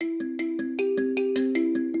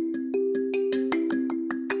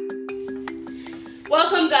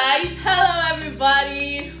Welcome, guys. Hello,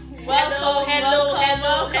 everybody. Welcome.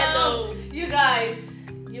 Hello. You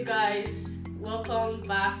guys, welcome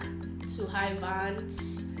back to High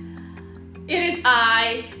Vans. It is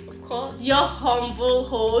I, Of course. your humble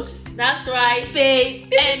host, That's right. Faye,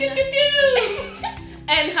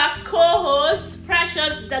 and her co-host,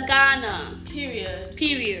 Precious the Ghana.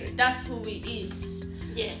 Period. That's who we is.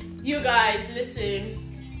 Yeah. You guys,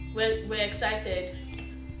 listen, we're excited.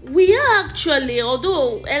 We are actually,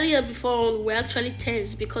 although earlier before, we're actually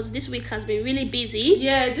tense because this week has been really busy.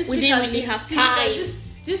 Yeah, this We week didn't has really been, have time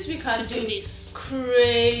This week has to do been this.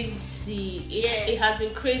 crazy. Yeah. It has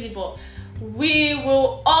been crazy, but we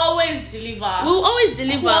will always deliver. We'll always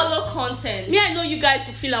deliver. Quality content. Yeah, I know you guys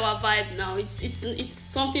will feel our vibe now. It's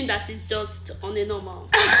something that is just on a normal.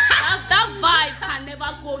 that vibe can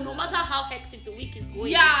never go, no matter how hectic the week is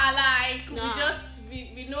going. Yeah, like Nah.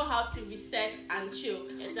 we know how to reset and chill.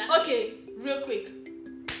 Exactly. Okay, real quick.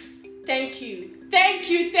 Thank you.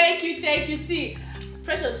 See,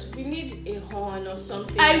 Precious, we need a horn or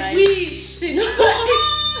something. I wish. See, no,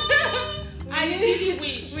 I really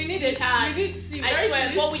wish. We need we had. We need to see. I very swear,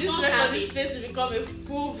 soon but we this don't record, have this it. place will become a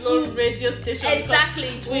full-blown radio station. Exactly,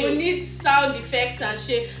 it We will will. need sound effects and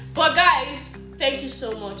shit. But guys, thank you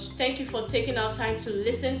so much. Thank you for taking our time to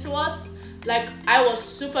listen to us. Like, I was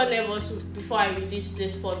super nervous before I released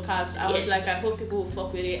this podcast. I was Yes. like, I hope people will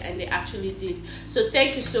fuck with it, and they actually did. So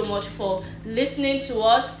thank you so much for listening to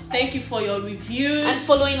us. Thank you for your reviews. And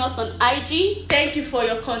following us on IG. Thank you for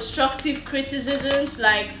your constructive criticisms.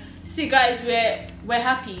 Like, see, guys, we're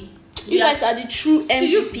happy. You guys are the true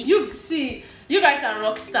See, MVP. you guys are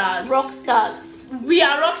rock stars. Rock stars. We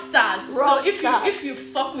are rock stars. Rock so stars. if you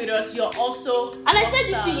fuck with us, you're also. And I rock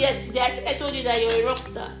said this thing stars. yesterday. I think I told you that you're a rock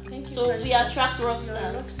star. Thank you, So we Precious. attract rock You're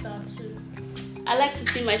a rock stars. star too. I like to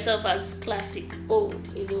see myself as classic, old,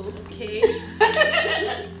 you know. Okay.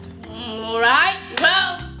 Alright.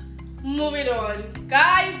 Well, moving on.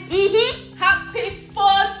 Guys, happy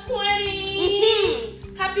 420.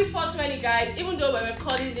 Happy 420, guys. Even though we're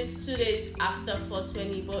recording this 2 days after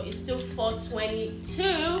 420, but it's still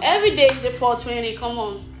 422. Every day is a 420. Come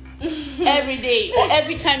on. Every day or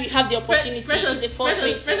every time you have the opportunity, Precious, it's a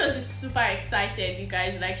 420. Precious is super excited, you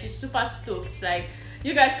guys. Like, she's super stoked. Like,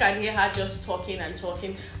 you guys can hear her just talking and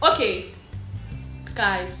talking. Okay,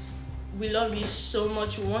 guys, we love you so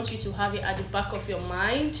much. We want you to have it at the back of your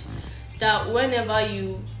mind that whenever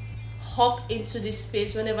you hop into this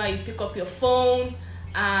space, whenever you pick up your phone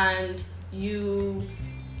and you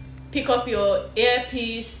pick up your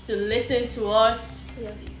earpiece to listen to us,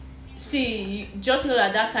 Love you. see, you just know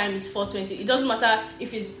that time is 420. It doesn't matter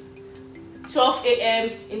if it's 12 a.m.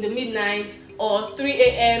 in the midnight or 3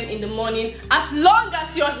 a.m. in the morning. As long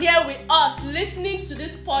as you're here with us listening to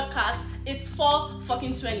this podcast, it's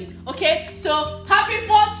 4:20. Okay? So, happy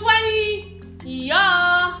 420!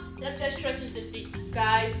 Yeah! Let's get straight into this.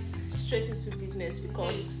 Guys, straight into business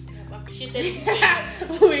because I've appreciated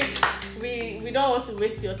it. we don't want to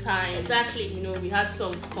waste your time. Exactly. You know, we had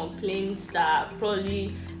some complaints that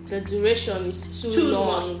probably the duration is too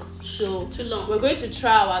long. So Too long. we're going to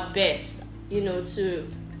try our best, you know, to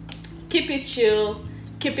keep it chill,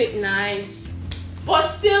 keep it nice, but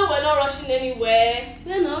still we're not rushing anywhere.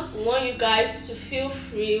 We're not. We want you guys to feel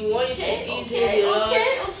free. We want you to ease in Okay. with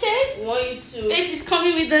us. We want you to It is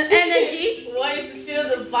coming with the energy. we want you to feel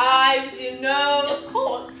the vibes, you know. Of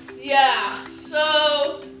course. Yeah.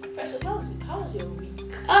 So, Precious, how was your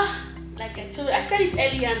week? Like I told you, I said it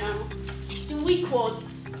earlier now. The week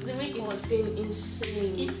was. It's been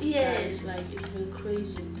insane. Yes. Guys. Like, it's been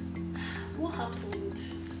crazy. What happened?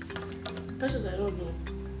 Precious, I don't know.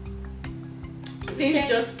 Things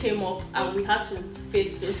just came up and we had to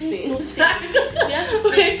face those things. We had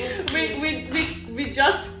to face those things. we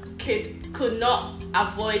just could not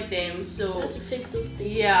avoid them. We So had to face those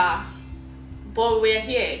things. yeah, but we're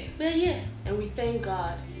here We're here. and we thank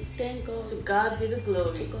God. Thank God. To God be the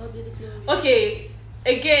glory. To God be the glory. Okay,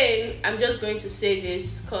 again, I'm just going to say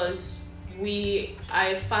this because we are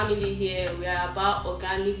a family here. We are about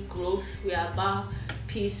organic growth. We are about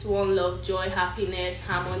peace, one love, joy, happiness,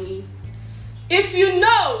 harmony. If you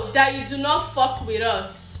know that you do not fuck with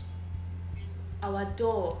us, our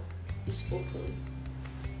door is open.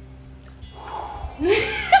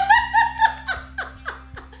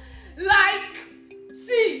 Like,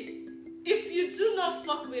 see, if you do not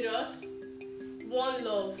fuck with us, one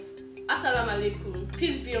love, assalamu alaikum,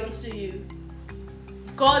 peace be unto you,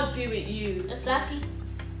 God be with you. Exactly.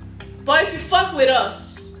 But if you fuck with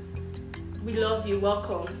us, we love you,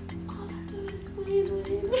 welcome.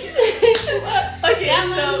 Okay,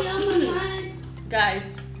 so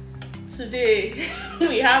guys, today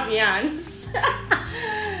we have Yans.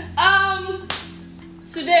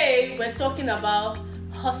 Today we're talking about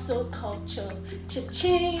hustle culture.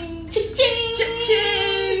 Cha-ching, cha-ching,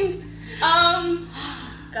 cha-ching.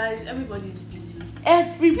 Guys, everybody is busy.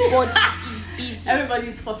 Everybody is busy.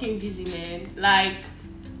 Everybody's fucking busy, man. Like,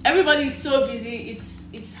 everybody's so busy.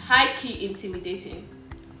 It's high key intimidating.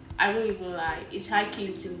 I won't even lie. It's high key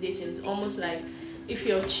intimidating. It's almost like if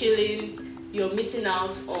you're chilling, you're missing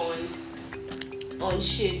out on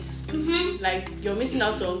shit. Mm-hmm. Like, you're missing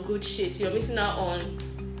out on good shit. You're missing out on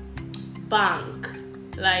bank.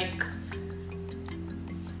 Like,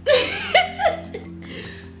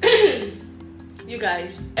 you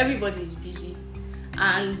guys, everybody is busy,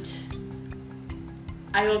 and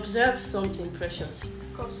I observed something precious.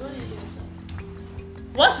 Of course, what did you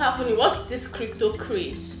observe? What's happening? What's this crypto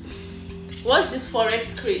craze? What's this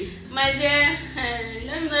forex craze? My dear,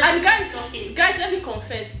 let me know. And Talking. guys, let me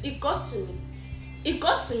confess, it got to me. It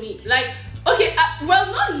got to me. Like, okay,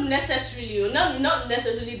 well, not necessarily, not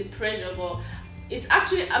necessarily the pressure, but it's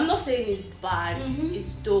actually, I'm not saying it's bad. Mm-hmm.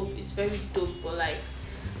 It's dope. It's very dope, but like,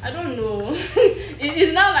 I don't know.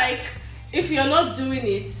 It's not like if you're not doing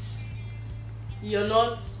it, you're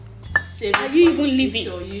not saving. Are you for the even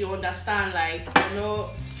future. living? You understand? Like,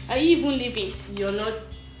 Are you even living? you're not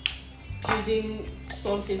building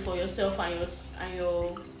something for yourself and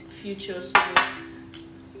your future. So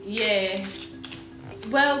yeah.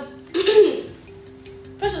 Well,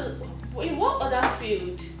 Precious, in what other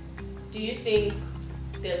field do you think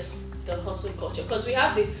there's the hustle culture? Because we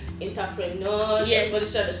have the entrepreneurs. Yes.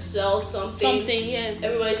 Everybody's trying to sell something. Yeah.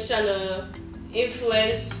 Everybody's trying to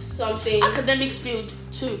influence something. Academics field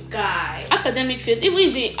too. Guy. Academic field. Even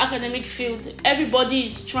in the academic field, everybody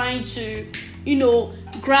is trying to,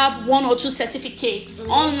 grab 1 or 2 certificates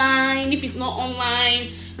online. If it's not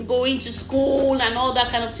online, going to school and all that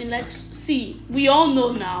kind of thing. Like, see, we all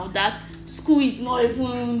know now that school is not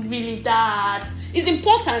even really that. It's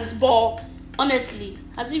important, but honestly,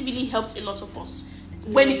 has it really helped a lot of us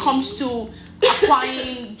when it comes to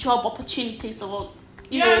acquiring job opportunities or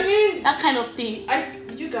I mean, that kind of thing?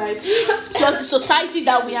 you guys. Just the society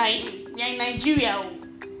that we are in. We are in Nigeria.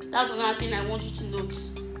 That's another thing I want you to note.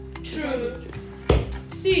 True.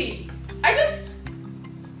 See, I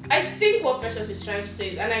think what Precious is trying to say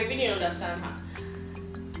is, and I really understand her.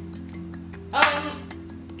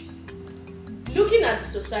 Looking at the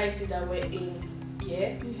society that we're in,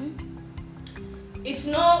 yeah, it's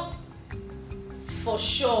not for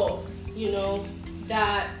sure,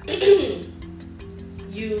 that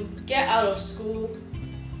you get out of school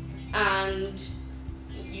and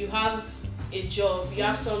you have a job, you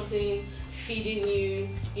have something feeding you,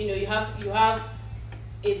 you have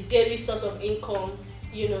a daily source of income,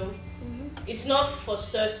 It's not for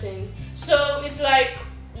certain. So it's like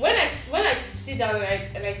when I sit down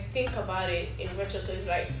and I think about it in retrospect, it's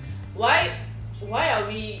like, why are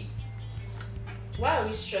we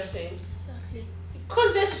stressing? Exactly.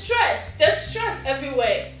 Because there's stress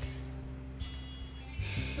everywhere.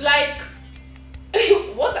 Like,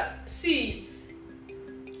 see,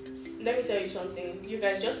 let me tell you something. You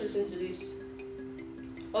guys, just listen to this.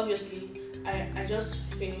 Obviously, I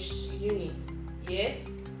just finished uni, yeah?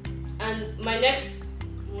 And my next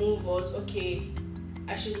move was, okay,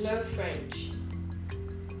 I should learn French.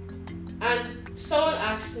 And someone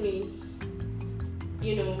asked me,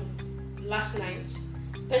 last night,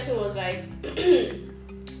 person was like,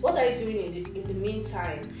 what are you doing in the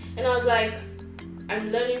meantime? And I was like, I'm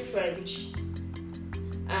learning French.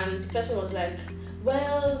 And the person was like,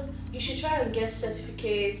 well, you should try and get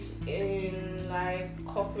certificates in like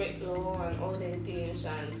corporate law and all them things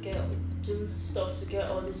and do stuff to get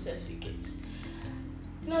all these certificates.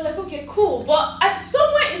 And I was like, okay, cool. But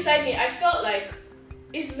somewhere inside me, I felt like,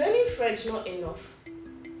 is learning French not enough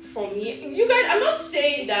for me? You guys, I'm not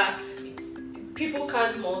saying that people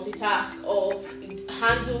can't multitask or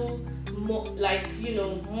handle more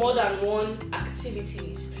than one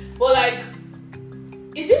activities. But like,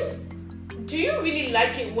 do you really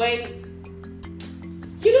like it when,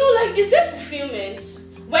 is there fulfillment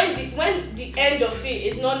when the end of it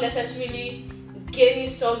is not necessarily gaining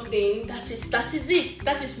something? That is it.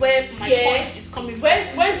 That is where my point is coming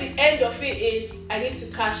from. When the end of it is, I need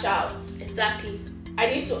to cash out. Exactly. I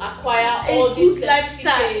need to acquire all these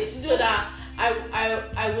certificates so that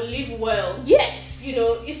I will live well. Yes.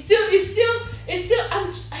 It's still.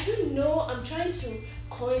 I don't know. I'm trying to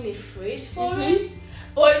coin a phrase for it,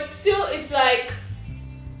 but it's like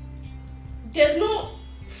there's no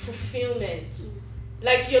fulfillment.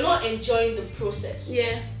 Like, you're not enjoying the process.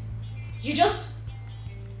 Yeah. You just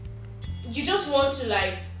want to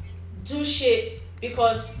like do shit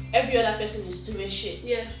because every other person is doing shit.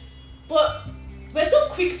 Yeah. But we're so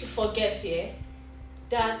quick to forget here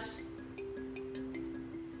that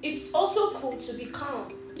it's also cool to be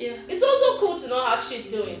calm. Yeah. It's also cool to not have shit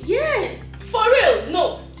doing. Yeah. For real.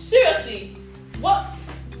 No, seriously.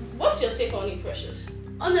 What's your take on it, Precious?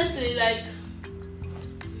 Honestly, like,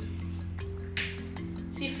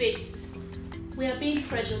 see, Faith, we are being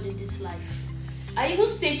pressured in this life. I even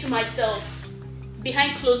stay to myself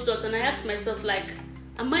behind closed doors and I ask myself, like,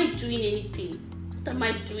 am I doing anything? What am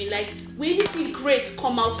I doing? Like, will anything great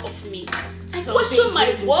come out of me? I question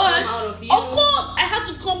my words. Of course, I had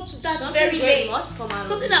to come to that Something very great late. must come out of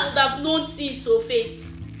Something you. I would have known since, so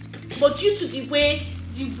Faith. But due to the way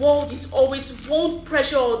the world is always one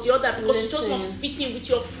pressure or the other, because you just want to fit in with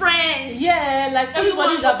your friends. Yeah, like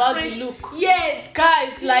everybody's Everyone, about friends. to look. Yes.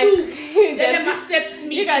 Guys, like Let there's them this, accept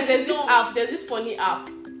me. you guys, there's this No. app, there's this funny app.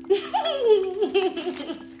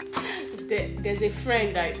 There's a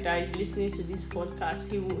friend that is listening to this podcast.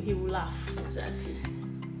 He will laugh. Exactly.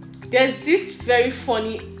 There's this very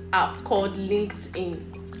funny app called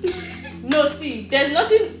LinkedIn. No, see, there's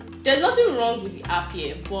nothing wrong with the app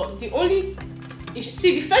here, but the only you should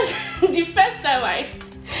see the first time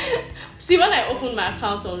when I opened my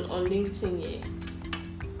account on LinkedIn, yeah,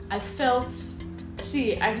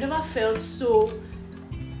 I've never felt so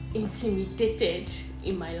intimidated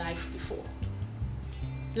in my life before.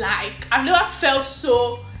 Like, I've never felt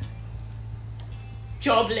so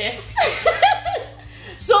jobless,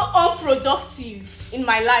 so unproductive in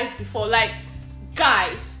my life before. Like,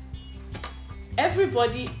 guys,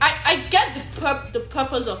 everybody, I get the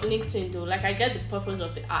purpose of LinkedIn though. Like, I get the purpose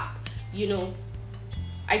of the app, you know.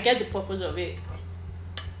 I get the purpose of it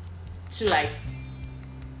to like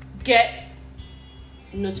get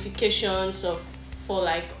notifications for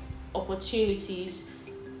like opportunities,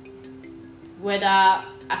 whether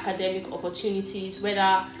academic opportunities,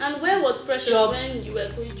 whether And where was Precious job. when you were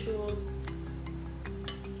going through all this?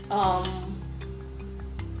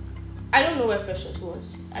 I don't know where Precious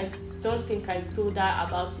was. I don't think I told her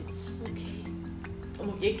about it.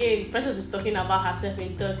 Okay. Again, Precious is talking about herself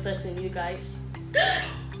in third person, you guys.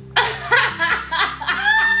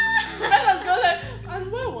 Precious goes like, and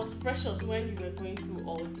where was Precious when you were going through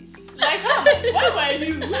all this? Like, where were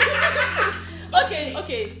you?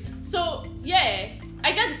 Okay. So, yeah,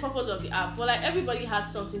 I get the purpose of the app, but like everybody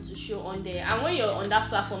has something to show on there. And when you're on that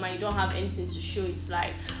platform and you don't have anything to show, it's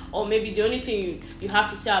like, or maybe the only thing you have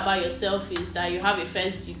to say about yourself is that you have a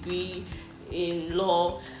first degree in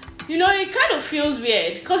law. You know, it kind of feels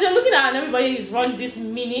weird because you're looking at and everybody is run these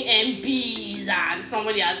mini MBs and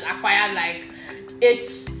somebody has acquired like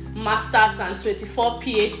 8 masters and 24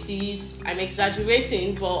 PhDs. I'm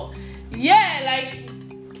exaggerating, but yeah, like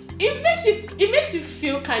it makes you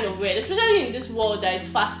feel kind of weird, especially in this world that is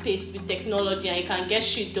fast paced with technology and you can get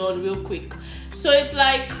shit done real quick. So it's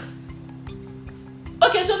like,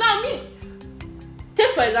 okay, so now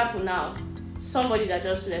take for example now somebody that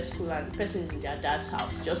just left school and the person is in their dad's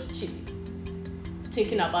house just chilling,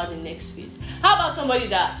 thinking about the next phase. How about somebody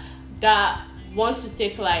that wants to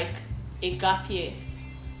take like a gap year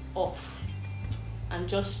off and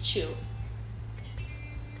just chill?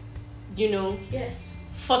 You know, Yes.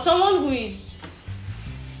 for someone who is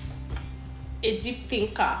a deep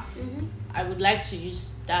thinker, I would like to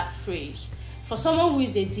use that phrase. For someone who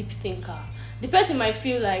is a deep thinker, the person might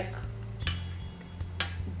feel like,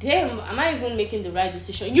 damn, am I even making the right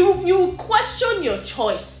decision? You will question your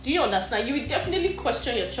choice. Do you understand? You will definitely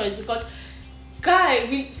question your choice because, guy,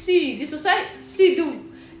 we see the society, see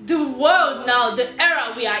the world now, the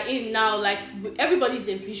era we are in now. Like everybody is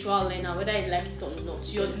a visual learner, whether you like it or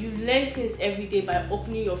not. You learn things every day by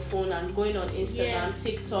opening your phone and going on Instagram,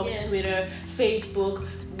 TikTok, Twitter, Facebook,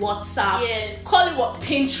 WhatsApp. Call it what,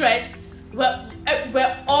 Pinterest.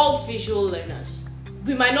 We're all visual learners.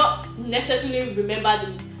 We might not necessarily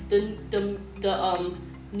remember the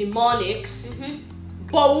mnemonics,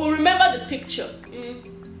 but we'll remember the picture.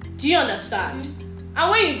 Do you understand? And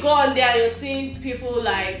when you go on there, you're seeing people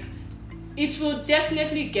like, it will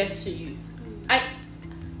definitely get to you.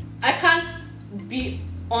 I can't be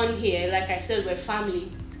on here, like I said, we're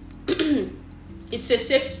family. It's a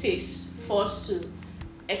safe space for us to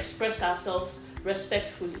express ourselves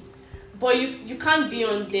respectfully. But you can't be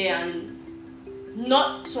on there and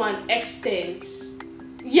not to an extent.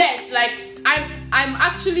 Yes, like I've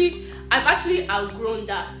actually outgrown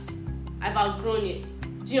that. I've outgrown it.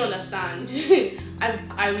 Do you understand?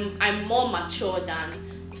 I'm more mature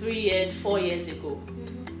than 3 years, 4 years ago.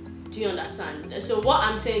 Do you understand? So what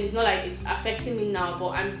I'm saying is not like it's affecting me now, but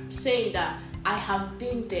I'm saying that I have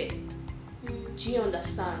been there. Do you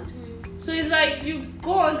understand? So it's like you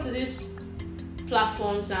go onto these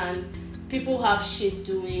platforms and people have shit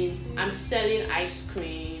doing. I'm selling ice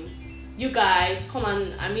cream. You guys, come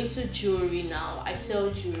on, I'm into jewelry now. I sell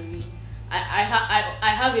jewelry. I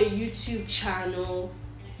have a YouTube channel.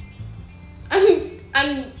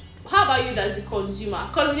 And how about you as the consumer?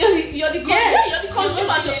 Because you're the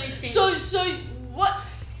consumer. So what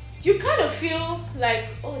you kind of feel like,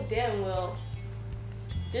 oh damn, well,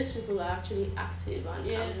 these people are actually active and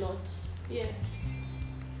I'm not. Yeah.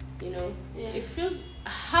 You know? Yeah. It feels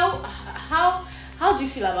how do you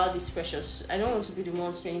feel about this, Precious? I don't want to be the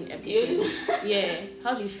one saying everything. Yeah.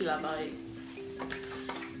 How do you feel about it?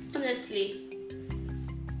 Honestly,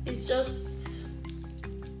 it's just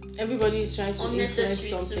everybody is trying to influence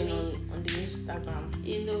unnecessary something on the Instagram.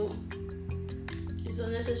 You know, it's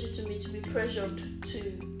unnecessary to me to be pressured to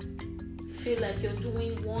feel like you're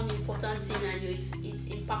doing one important thing and it's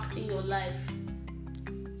impacting your life.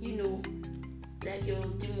 You know, like you're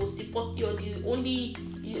the most important. You're the only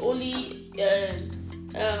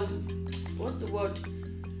what's the word?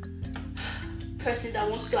 Person that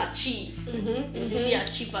wants to achieve. The only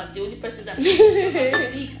achiever, the only person that sees it as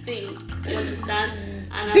a big thing. You understand?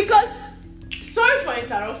 And because sorry for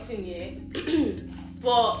interrupting you,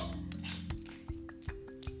 but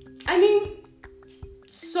I mean,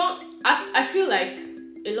 I feel like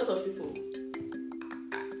a lot of people.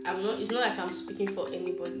 It's not like I'm speaking for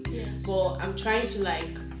anybody. Yes. But I'm trying to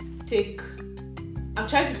take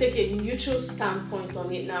a neutral standpoint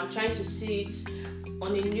on it now. I'm trying to see it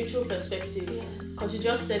on a neutral perspective. Yes. Because you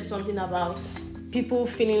just said something about people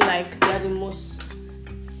feeling like they are the most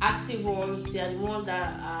active ones. They are the ones that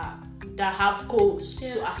have goals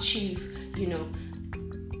to achieve. You know.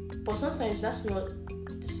 But sometimes that's not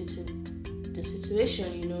the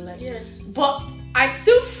situation. You know, yes. But I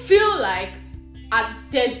still feel like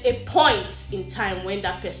there's a point in time when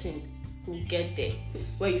that person will get there,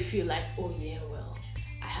 where you feel like, oh yeah, well,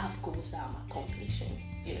 I have goals that I'm accomplishing.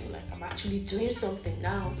 You know, like I'm actually doing something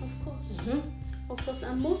now. Of course. Mm-hmm. Of course.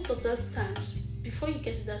 And most of those times, before you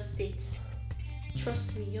get to that state,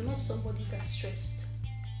 trust me, you're not somebody that's stressed.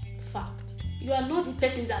 Fact. You are not the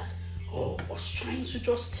person that was trying to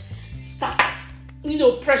just start,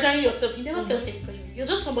 pressuring yourself. You never felt any pressure. You're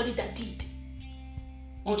just somebody that did.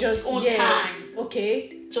 On time.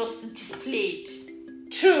 Okay. Just displayed.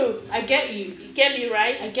 True. I get you. You get me,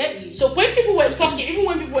 right? I get you. So when people were talking,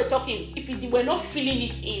 if you were not feeling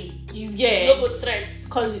it in, you don't go stress.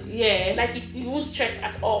 Like you won't stress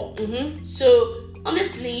at all. Mm-hmm. So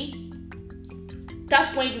honestly,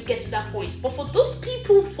 that's when you get to that point. But for those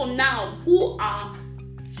people for now who are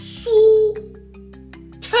so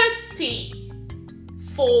thirsty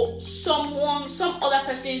for some other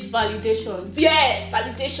person's validation. Yeah,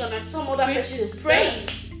 validation and some other person's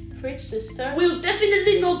praise. Preach, sister. We'll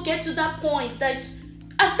definitely not get to that point. That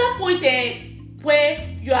at that point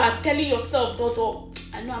where you are telling yourself, Dodo,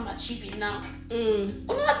 I know I'm achieving now.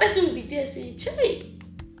 Another person will be there saying, hey,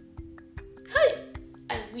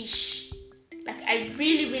 I wish. Like I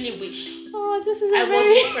really, really wish. Oh, this is I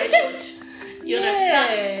wasn't pressured. You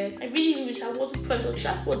understand? I really wish I wasn't pressured.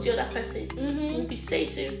 That's what the other person will be saying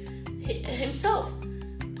to himself.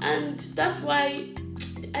 And that's why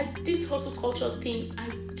this hustle culture thing,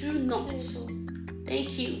 I do not,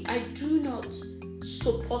 thank you, I do not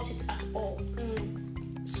support it at all.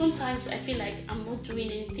 Sometimes I feel like I'm not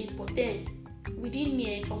doing anything, but then within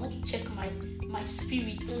me, if I want to check my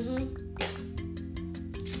spirit,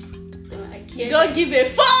 don't give a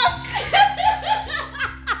fuck.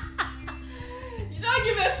 Don't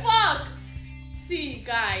give a fuck. See,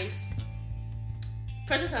 guys,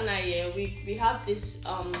 Precious and I, we have this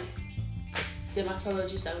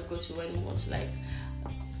dermatologist that we go to when we want to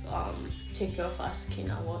take care of our skin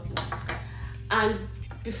and whatnot. And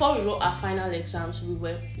before we wrote our final exams, we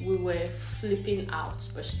were flipping out.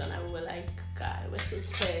 Precious and I, we were like, God, we're so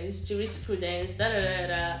tense, jurisprudence, da da da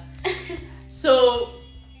da. So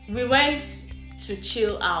we went to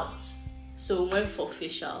chill out. So we went for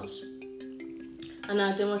facials. And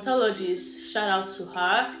our dermatologist, shout out to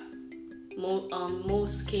her, Mo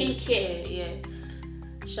Skincare, yeah.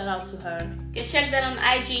 Shout out to her. You can check that on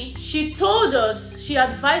IG. She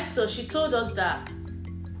advised us, she told us that,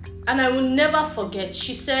 and I will never forget,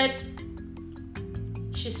 she said,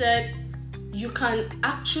 you can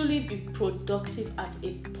actually be productive at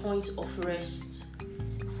a point of rest.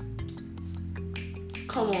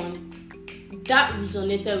 Come on. That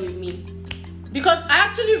resonated with me. Because I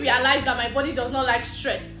actually realized that my body does not like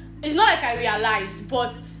stress. It's not like I realized,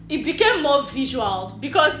 but it became more visual.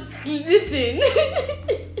 Because, listen,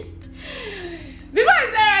 before I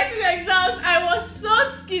started writing the exams, I was so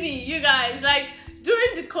skinny, you guys. Like,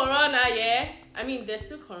 during the corona, I mean, there's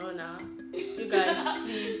still corona. You guys,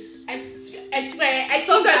 please. I swear, I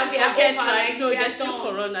sometimes think we that forget, over, right? No, we are there's still done.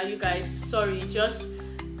 corona. You guys, sorry, just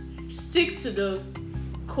stick to the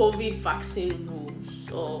COVID vaccine rules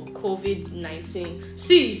or COVID-19.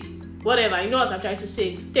 See, whatever, you know what I'm trying to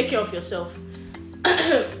say. Take care of yourself.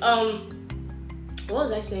 What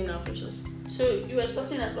was I saying now, Precious? So you were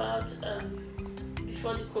talking about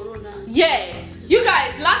before the corona. Yeah, you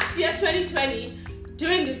guys, last year 2020,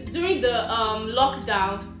 during the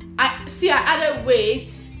lockdown, I added weight.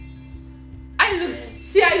 I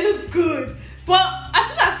look good. But as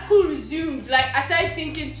soon as school resumed, like I started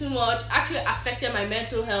thinking too much, actually affected my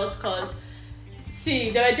mental health. Cause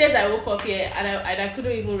there were days I woke up here and I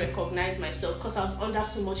couldn't even recognize myself because I was under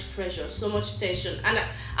so much pressure, so much tension. And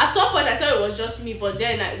at some point I thought it was just me, but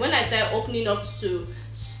then when I started opening up to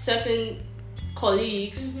certain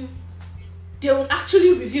colleagues, they would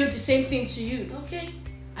actually reveal the same thing to you. Okay.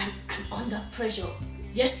 I'm under pressure.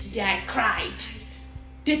 Yesterday I cried.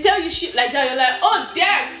 They tell you shit like that, you're like, oh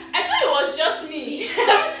damn, I thought it was just me.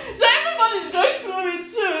 So everybody's going through it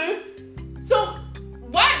too. So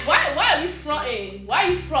why are we fronting? Why are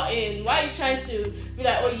you fronting? Why are you trying to be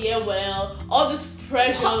like, oh yeah, well, all this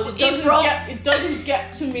pressure, it doesn't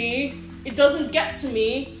get to me. It doesn't get to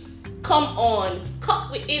me. Come on.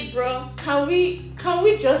 Cut with it, bro. Can we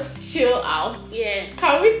just chill out? Yeah.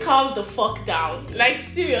 Can we calm the fuck down? Like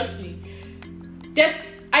seriously.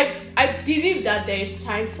 I believe that there is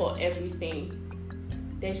time for everything.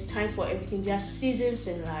 There's time for everything. There are seasons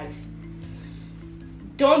in life.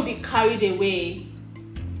 Don't be carried away.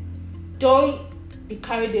 Don't be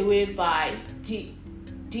carried away by the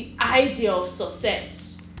idea of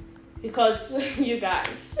success. Because you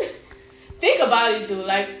guys, think about it though.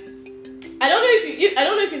 Like, I don't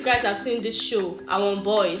know if you guys have seen this show. I Want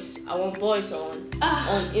Boys on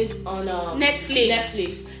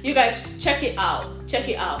Netflix. You guys check it out.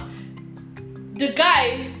 The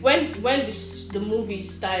guy, when the movie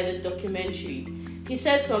started, the documentary, he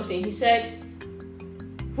said something. He said,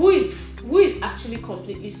 who is actually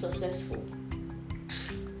completely successful?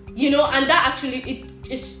 You know, and that actually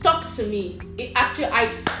it stuck to me. It actually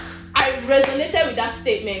I resonated with that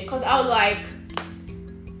statement because I was like,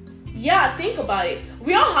 yeah, think about it.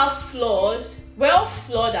 We all have flaws. We're all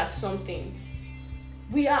flawed at something.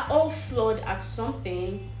 We are all flawed at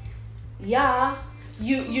something. Yeah,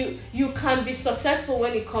 you can be successful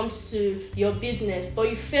when it comes to your business, but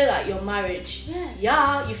you fail at your marriage. Yes.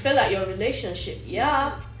 Yeah, you fail at your relationship.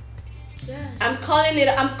 Yeah. Yes. I'm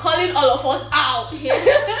calling all of us out.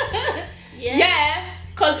 Yes. Yeah,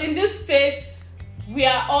 because in this space, we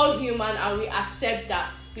are all human and we accept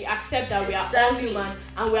that. We accept that we are all human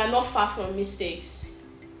and we are not far from mistakes.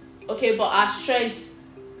 Okay, but our strength,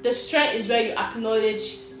 the strength is where you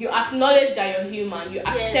acknowledge that you're human, you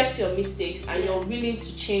accept your mistakes and you're willing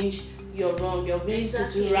to change your wrong, you're willing to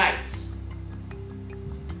do right.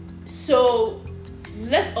 So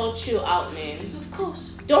let's all chill out, man. Of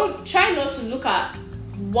course. Don't try not to look at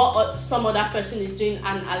what some other person is doing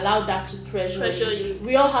and allow that to pressure you.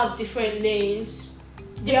 We all have different lanes,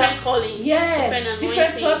 different callings,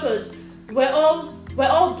 different purpose. We're all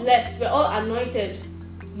blessed, we're all anointed,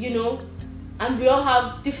 you know, and we all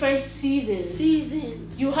have different seasons.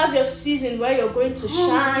 You have your season where you're going to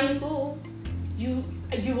shine. You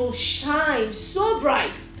will shine so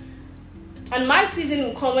bright, and my season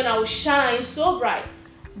will come when I will shine so bright.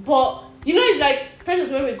 But you know, it's like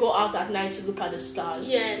Precious when we go out at night to look at the stars.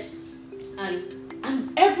 Yes.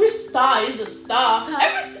 And every star is a star.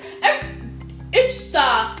 Each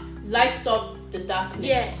star lights up the darkness.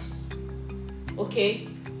 Yes. Okay?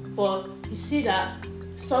 But you see that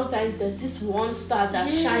sometimes there's this one star that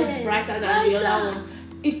shines brighter than the other one.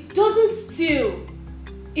 It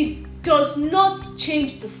does not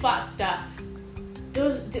change the fact that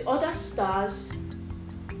the other stars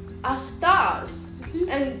are stars.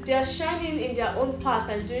 And they're shining in their own path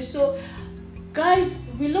and doing so.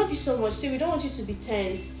 Guys, we love you so much. See, we don't want you to be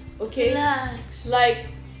tensed, okay? Relax. Like,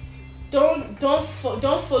 don't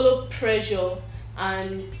follow pressure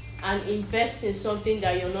and invest in something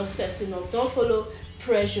that you're not certain of. Don't follow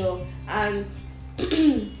pressure and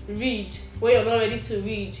read when you're not ready to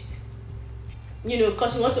read. You know,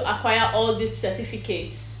 because you want to acquire all these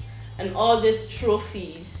certificates and all these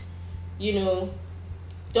trophies. You know,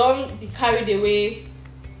 don't be carried away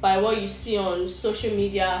by what you see on social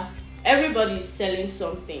media. Everybody is selling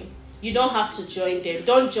something. You don't have to join them.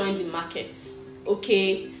 Don't join the markets,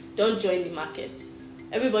 okay? Don't join the market.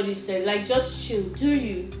 Everybody is selling. Like, just chill. Do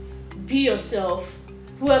you. Be yourself.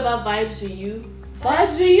 Whoever vibes with you,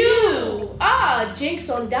 vibes with you. jinx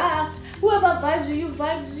on that. Whoever vibes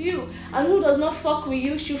with you, and who does not fuck with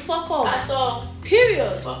you should fuck off. At all.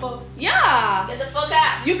 Period. Fuck off. Yeah. Get the fuck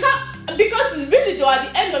out. You can't, because really though,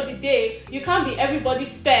 at the end of the day, you can't be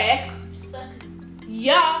everybody's spec. Exactly.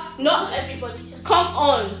 Yeah. Not everybody's just. Come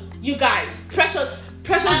on, you guys. Precious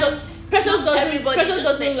Precious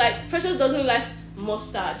doesn't like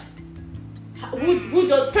mustard. Who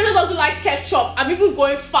does? Precious doesn't like ketchup. I'm even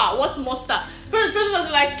going far. What's mustard? Precious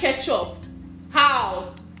doesn't like ketchup.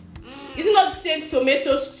 How? Is it not the same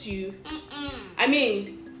tomato stew? I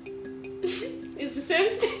mean, it's the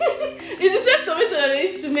same. It's the same tomato that they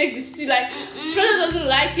used to make the stew. Like, Precious doesn't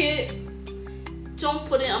like it. Don't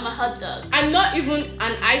put it on my hot dog. I'm not even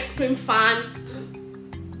an ice cream fan.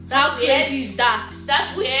 How crazy is that?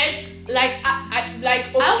 That's weird. Like,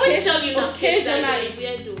 I always tell you not occasionally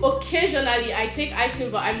I take ice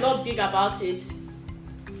cream, but I'm not big about it.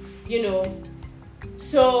 You know,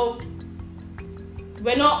 so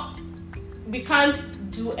we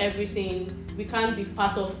can't do everything. We can't be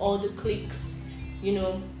part of all the cliques. You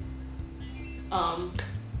know.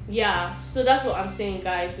 Yeah. So that's what I'm saying,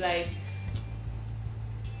 guys. Like,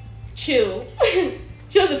 chill.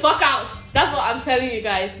 Chill the fuck out. That's what I'm telling you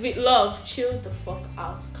guys. With love, chill the fuck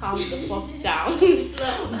out. Calm the fuck down.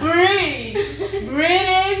 Breathe. Breathe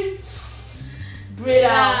in. Breathe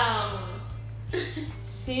out.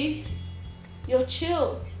 See? You're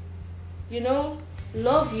chill. You know?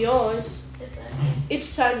 Love yours. Exactly.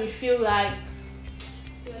 Each time you feel like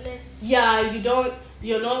You're less. yeah,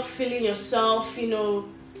 you're not feeling yourself, you know.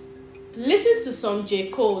 Listen to some J.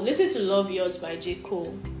 Cole. Listen to Love Yours by J.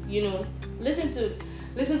 Cole. You know, listen to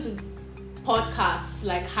podcasts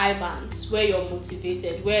like High Bands, where you're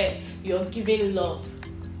motivated, where you're giving love,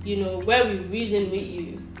 you know, where we reason with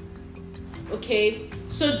you. Okay?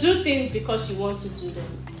 So do things because you want to do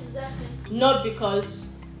them. Exactly. Not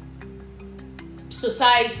because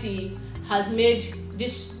society has made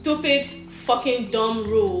this stupid fucking dumb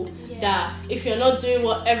rule that if you're not doing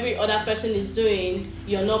what every other person is doing,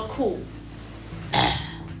 you're not cool.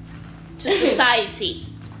 To society.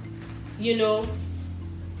 You know,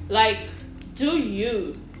 like, do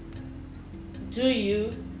you.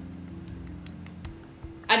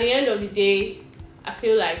 At the end of the day, I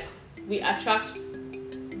feel like we attract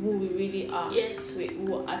who we really are. Yes. We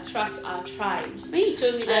will attract our tribes. When you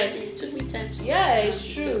told me that, it took me time to understand.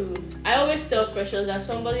 It's true. I always tell Precious that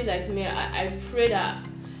somebody like me, I pray that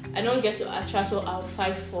I don't get to attract what I'll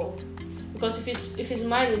fight for. Because if it's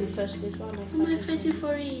mine in the first place, why am I fighting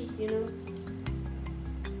for it? You know?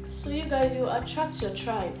 So you guys, you attract your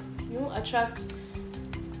tribe. You attract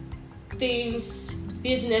things,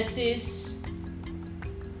 businesses,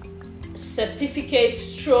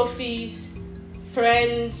 certificates, trophies,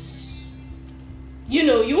 friends. You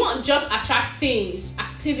know, you won't just attract things,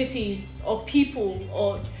 activities, or people,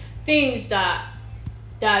 or things that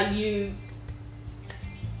you're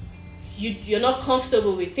not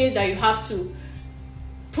comfortable with, things that you have to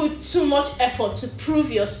put too much effort to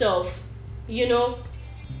prove yourself. You know,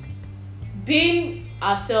 being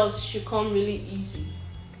ourselves should come really easy.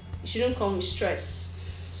 It shouldn't come with stress.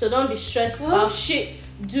 So don't be stressed about shit.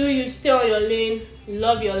 Do you stay on your lane?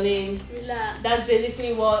 Love your lane. Relax. That's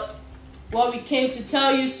basically what we came to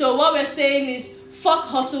tell you. So what we're saying is fuck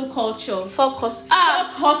hustle culture. Fuck hustle.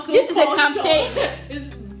 Fuck hustle this culture. Is a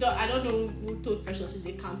campaign. I don't know who told Precious it's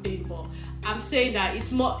a campaign, but I'm saying that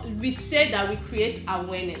it's more, we said that we create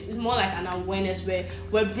awareness. It's more like an awareness where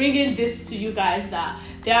we're bringing this to you guys, that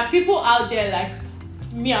there are people out there like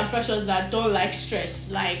me and Precious that don't like stress.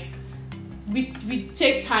 Like, we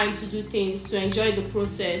take time to do things, to enjoy the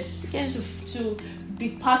process, yes, to be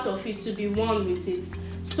part of it, to be one with it.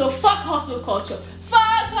 So fuck hustle culture. Fuck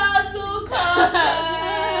hustle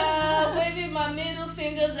culture. Waving my middle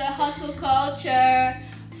fingers at hustle culture.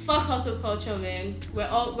 Fuck hustle culture, man. We're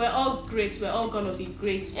all great. We're all gonna be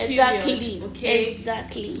great. Exactly. Period. Okay.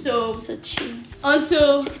 Exactly. So chill.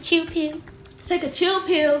 Until take a chill pill. Take a chill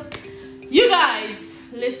pill. You guys,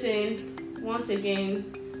 listen. Once again,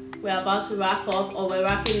 we're about to wrap up, or we're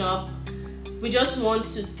wrapping up. We just want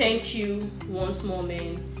to thank you once more,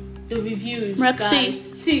 man. The reviews, merci.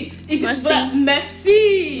 Guys. See, it's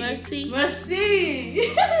merci. Merci.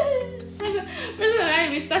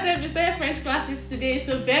 We started French classes today,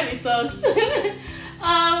 so bear with us.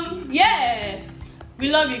 Yeah, we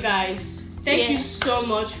love you guys. Thank you so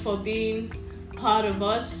much for being part of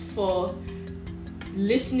us, for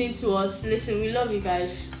listening to us. Listen, we love you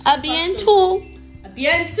guys. À bientôt. À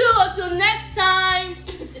bientôt. Until next time.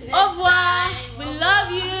 Au revoir. We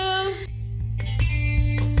love you.